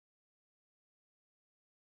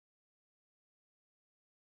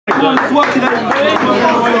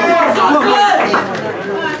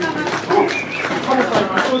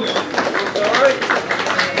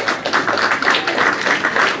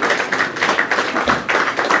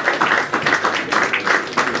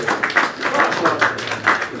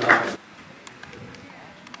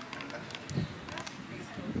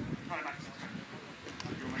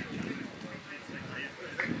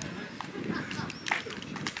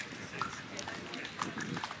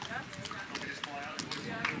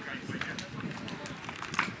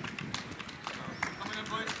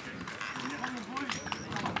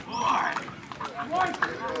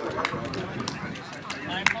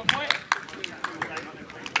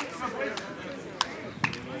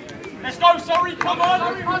Let's go, Surrey, come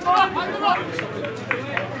on! Come on!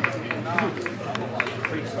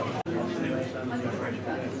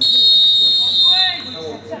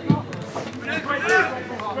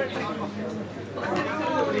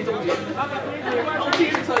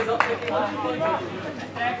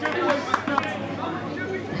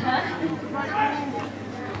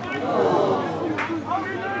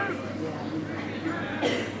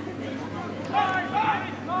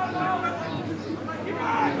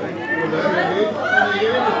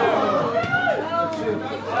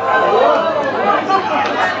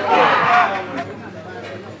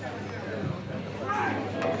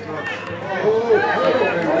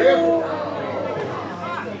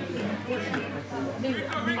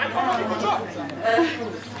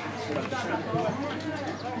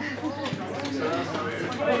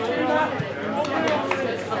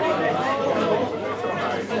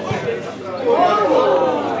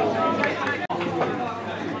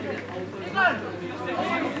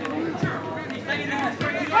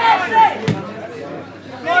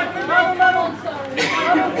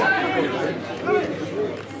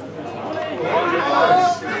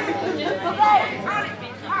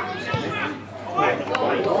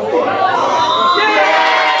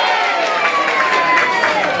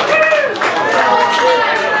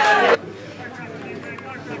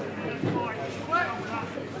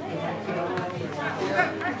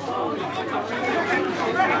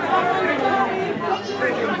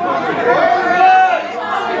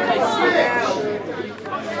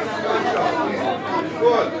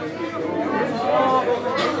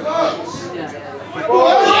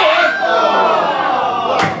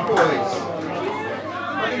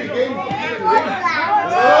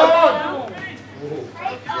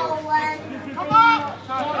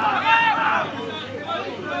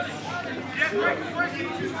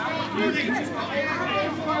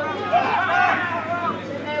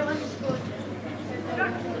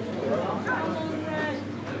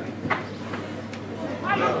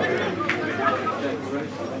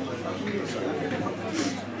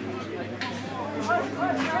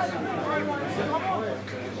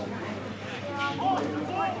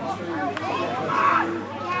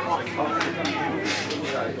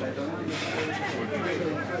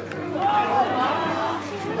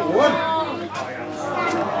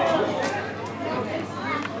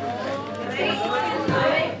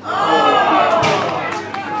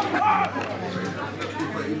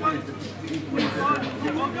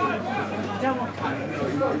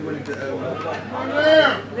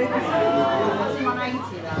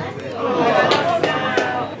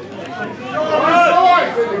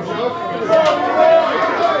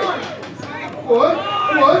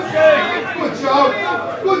 Good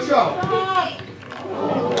job. Good job.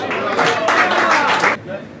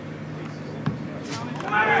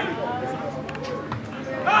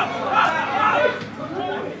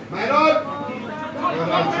 Man on. Well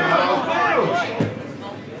done, Charles.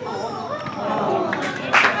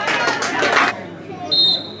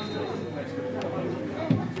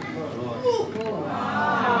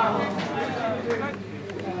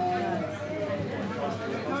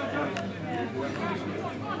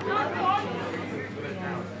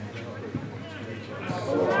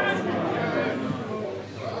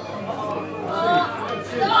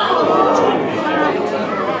 Oh!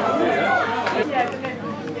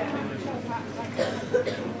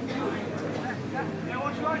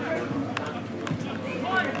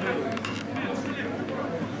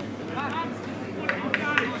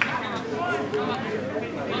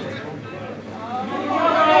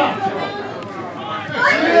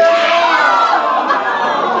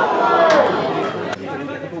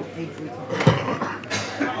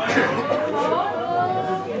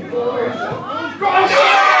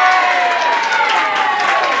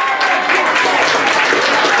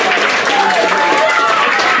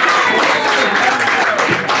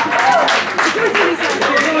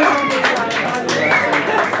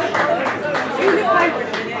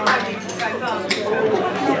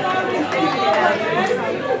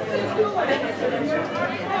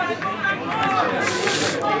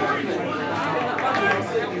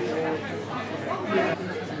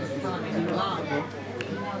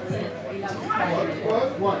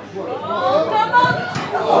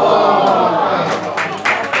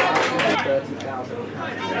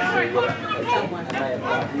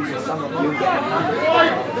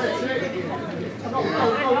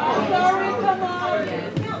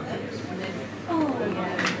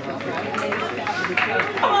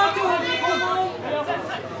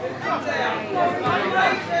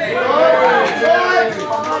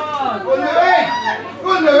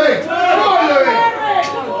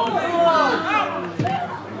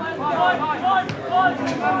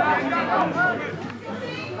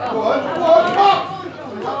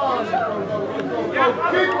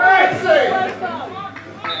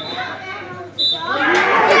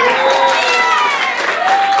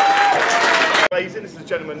 This is the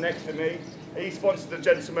gentleman next to me. He sponsored the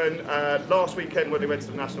gentleman last weekend when they went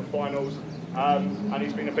to the national finals, and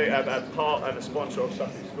he's been a bit of a part and a sponsor of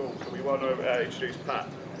Sussex School, so we want to introduce Pat.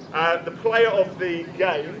 The player of the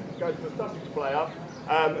game goes to the Sussex player,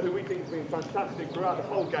 who we think has been fantastic throughout the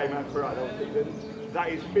whole game and throughout the whole season. That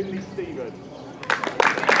is Finley Stevens.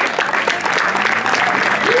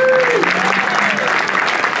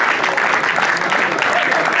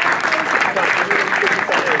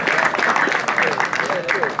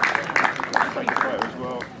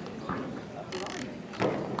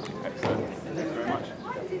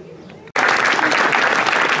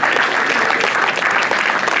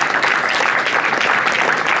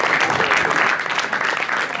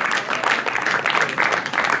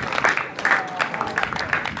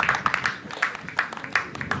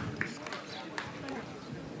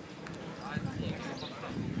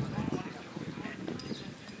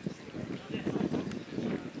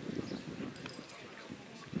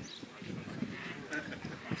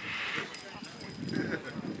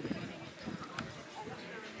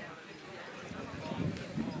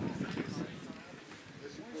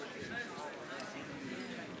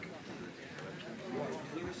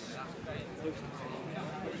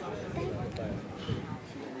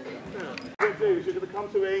 You're going to come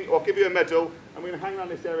to me, or give you a medal, and we're going to hang around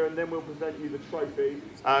this area, and then we'll present you the trophy.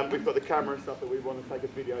 We've got the camera and stuff that we want to take a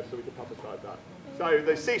video so we can publicise that. So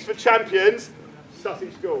the Seaford champions,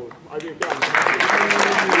 Sussex Schools. Over you go.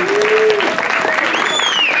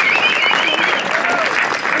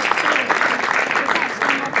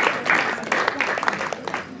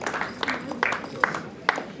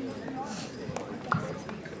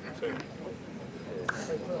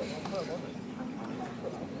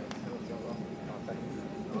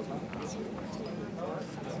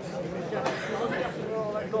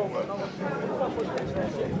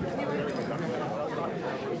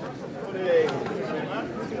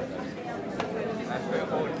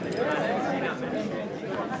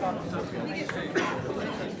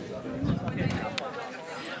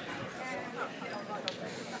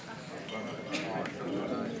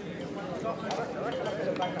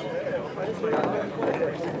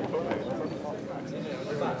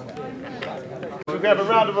 We have a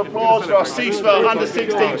round of applause for our Seaford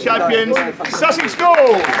under-16 champions, Sussex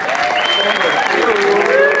School!